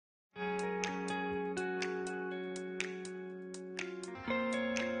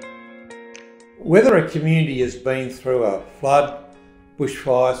Whether a community has been through a flood,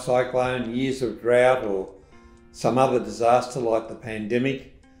 bushfire, cyclone, years of drought or some other disaster like the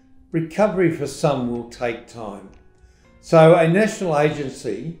pandemic, recovery for some will take time. So a national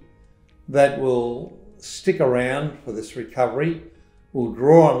agency that will stick around for this recovery will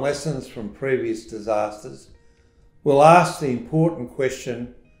draw on lessons from previous disasters, will ask the important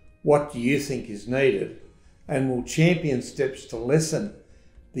question, what do you think is needed? And will champion steps to lessen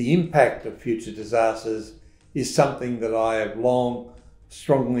the impact of future disasters is something that I have long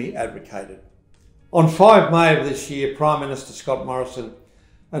strongly advocated. On 5 May of this year, Prime Minister Scott Morrison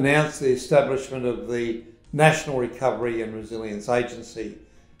announced the establishment of the National Recovery and Resilience Agency,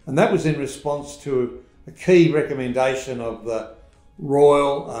 and that was in response to a key recommendation of the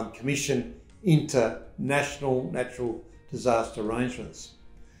Royal Commission into National Natural Disaster Arrangements.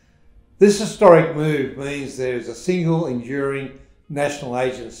 This historic move means there is a single enduring national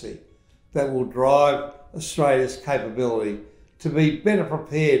agency that will drive Australia's capability to be better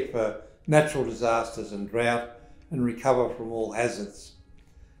prepared for natural disasters and drought and recover from all hazards.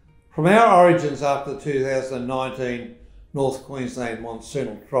 From our origins after the 2019 North Queensland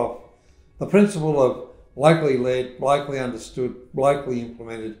monsoonal trough, the principle of locally led, locally understood, locally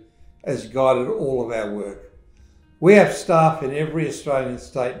implemented has guided all of our work. We have staff in every Australian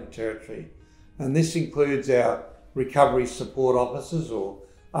state and territory, and this includes our Recovery Support Officers, or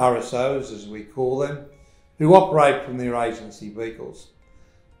RSOs as we call them, who operate from their agency vehicles.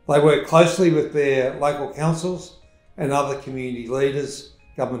 They work closely with their local councils and other community leaders,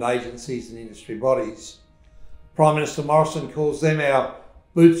 government agencies and industry bodies. Prime Minister Morrison calls them our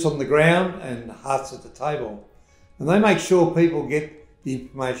boots on the ground and hearts at the table, and they make sure people get the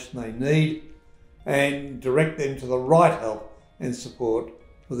information they need and direct them to the right help and support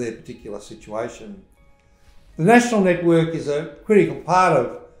for their particular situation. The national network is a critical part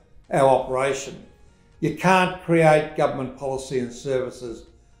of our operation. You can't create government policy and services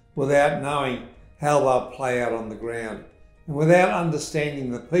without knowing how they'll play out on the ground and without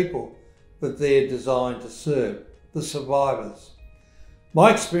understanding the people that they're designed to serve, the survivors.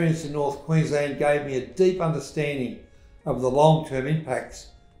 My experience in North Queensland gave me a deep understanding of the long-term impacts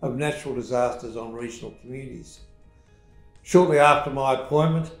of natural disasters on regional communities. Shortly after my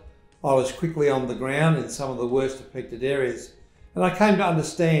appointment, I was quickly on the ground in some of the worst affected areas, and I came to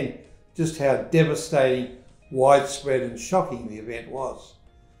understand just how devastating, widespread and shocking the event was.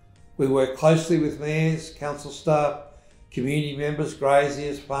 We worked closely with mayors, council staff, community members,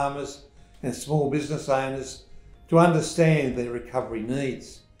 graziers, farmers and small business owners to understand their recovery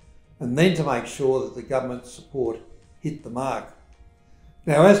needs, and then to make sure that the government support hit the mark.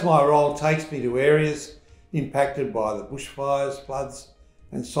 Now, as my role takes me to areas impacted by the bushfires, floods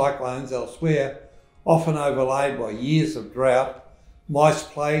and cyclones elsewhere, often overlaid by years of drought, mice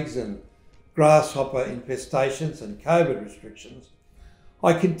plagues and grasshopper infestations and COVID restrictions,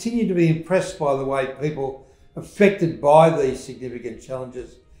 I continue to be impressed by the way people affected by these significant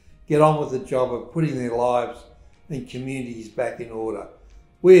challenges get on with the job of putting their lives and communities back in order.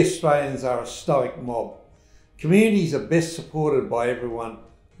 We Australians are a stoic mob. Communities are best supported by everyone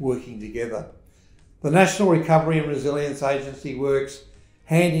working together. The National Recovery and Resilience Agency works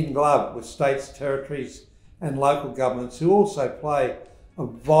hand in glove with states, territories and local governments who also play a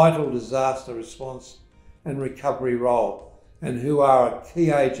vital disaster response and recovery role and who are a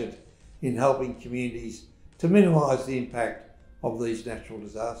key agent in helping communities to minimise the impact of these natural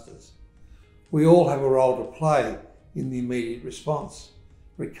disasters. We all have a role to play in the immediate response,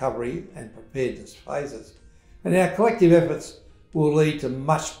 recovery and preparedness phases, and our collective efforts will lead to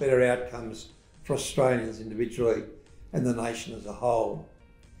much better outcomes for Australians individually and the nation as a whole.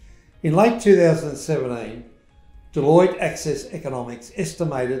 In late 2017, Deloitte Access Economics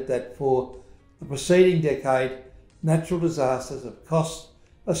estimated that for the preceding decade, natural disasters have cost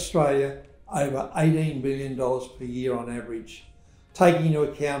Australia over $18 billion per year on average, taking into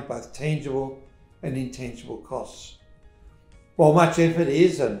account both tangible and intangible costs. While much effort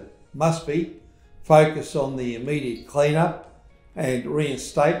is and must be focused on the immediate clean-up and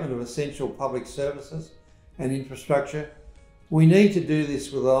reinstatement of essential public services and infrastructure, we need to do this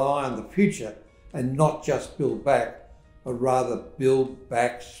with an eye on the future and not just build back, but rather build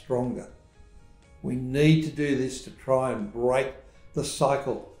back stronger. We need to do this to try and break the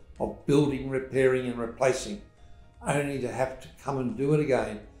cycle of building, repairing and replacing, only to have to come and do it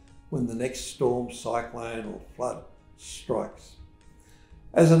again when the next storm, cyclone or flood strikes.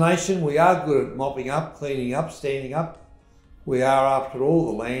 As a nation, we are good at mopping up, cleaning up, standing up. We are, after all,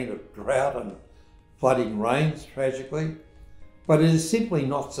 the land of drought and flooding rains, tragically. But it is simply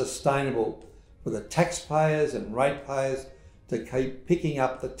not sustainable for the taxpayers and ratepayers to keep picking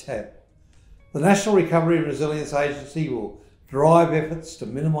up the tab. The National Recovery and Resilience Agency will drive efforts to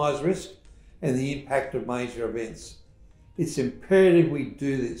minimise risk and the impact of major events. It's imperative we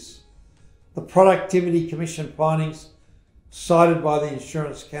do this. The Productivity Commission findings cited by the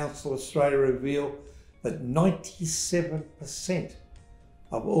Insurance Council of Australia reveal that 97%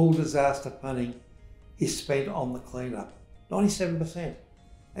 of all disaster funding is spent on the clean-up. 97%,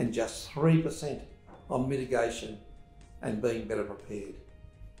 and just 3% on mitigation and being better prepared.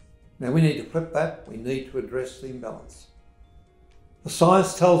 Now we need to flip that. We need to address the imbalance. The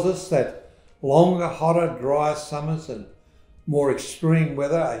science tells us that longer, hotter, drier summers and more extreme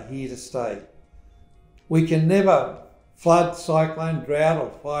weather are here to stay. We can never flood, cyclone, drought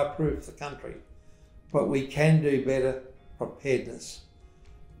or fireproof the country, but we can do better preparedness.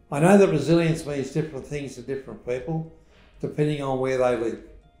 I know that resilience means different things to different people, depending on where they live.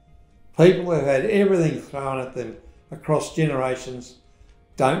 People who have had everything thrown at them across generations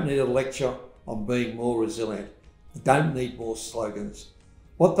don't need a lecture on being more resilient. They don't need more slogans.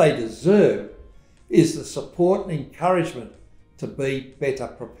 What they deserve is the support and encouragement to be better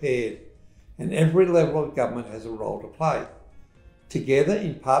prepared. And every level of government has a role to play, together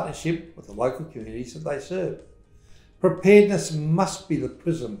in partnership with the local communities that they serve. Preparedness must be the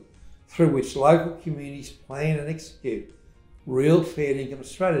prism through which local communities plan and execute real fair income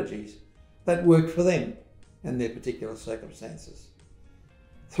strategies that work for them and their particular circumstances.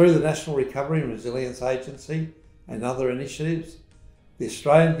 Through the National Recovery and Resilience Agency and other initiatives, the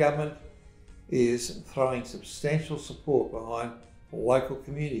Australian Government is throwing substantial support behind local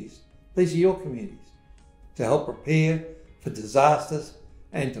communities. These are your communities, to help prepare for disasters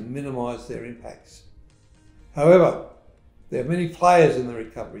and to minimise their impacts. However, there are many players in the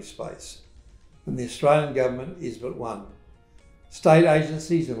recovery space, and the Australian Government is but one. State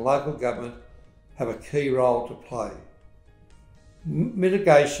agencies and local government have a key role to play.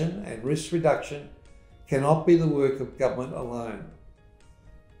 Mitigation and risk reduction cannot be the work of government alone.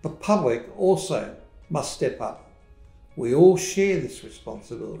 The public also must step up. We all share this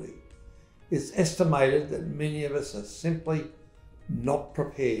responsibility. It's estimated that many of us are simply not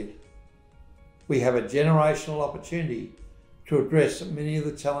prepared. We have a generational opportunity to address many of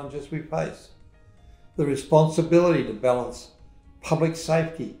the challenges we face. The responsibility to balance public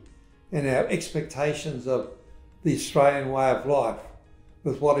safety and our expectations of the Australian way of life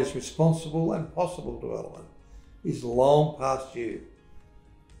with what is responsible and possible development is long past due.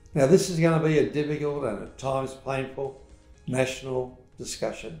 Now this is going to be a difficult and at times painful national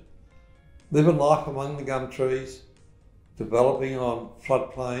discussion. Living life among the gum trees, developing on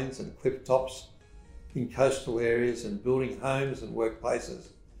floodplains and cliff tops in coastal areas and building homes and workplaces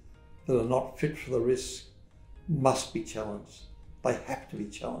that are not fit for the risks must be challenged. They have to be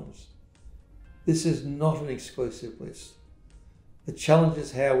challenged. This is not an exclusive list. The challenge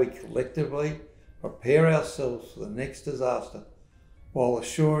is how we collectively prepare ourselves for the next disaster while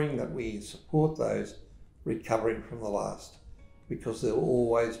assuring that we support those recovering from the last, because there will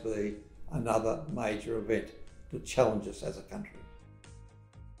always be another major event to challenge us as a country.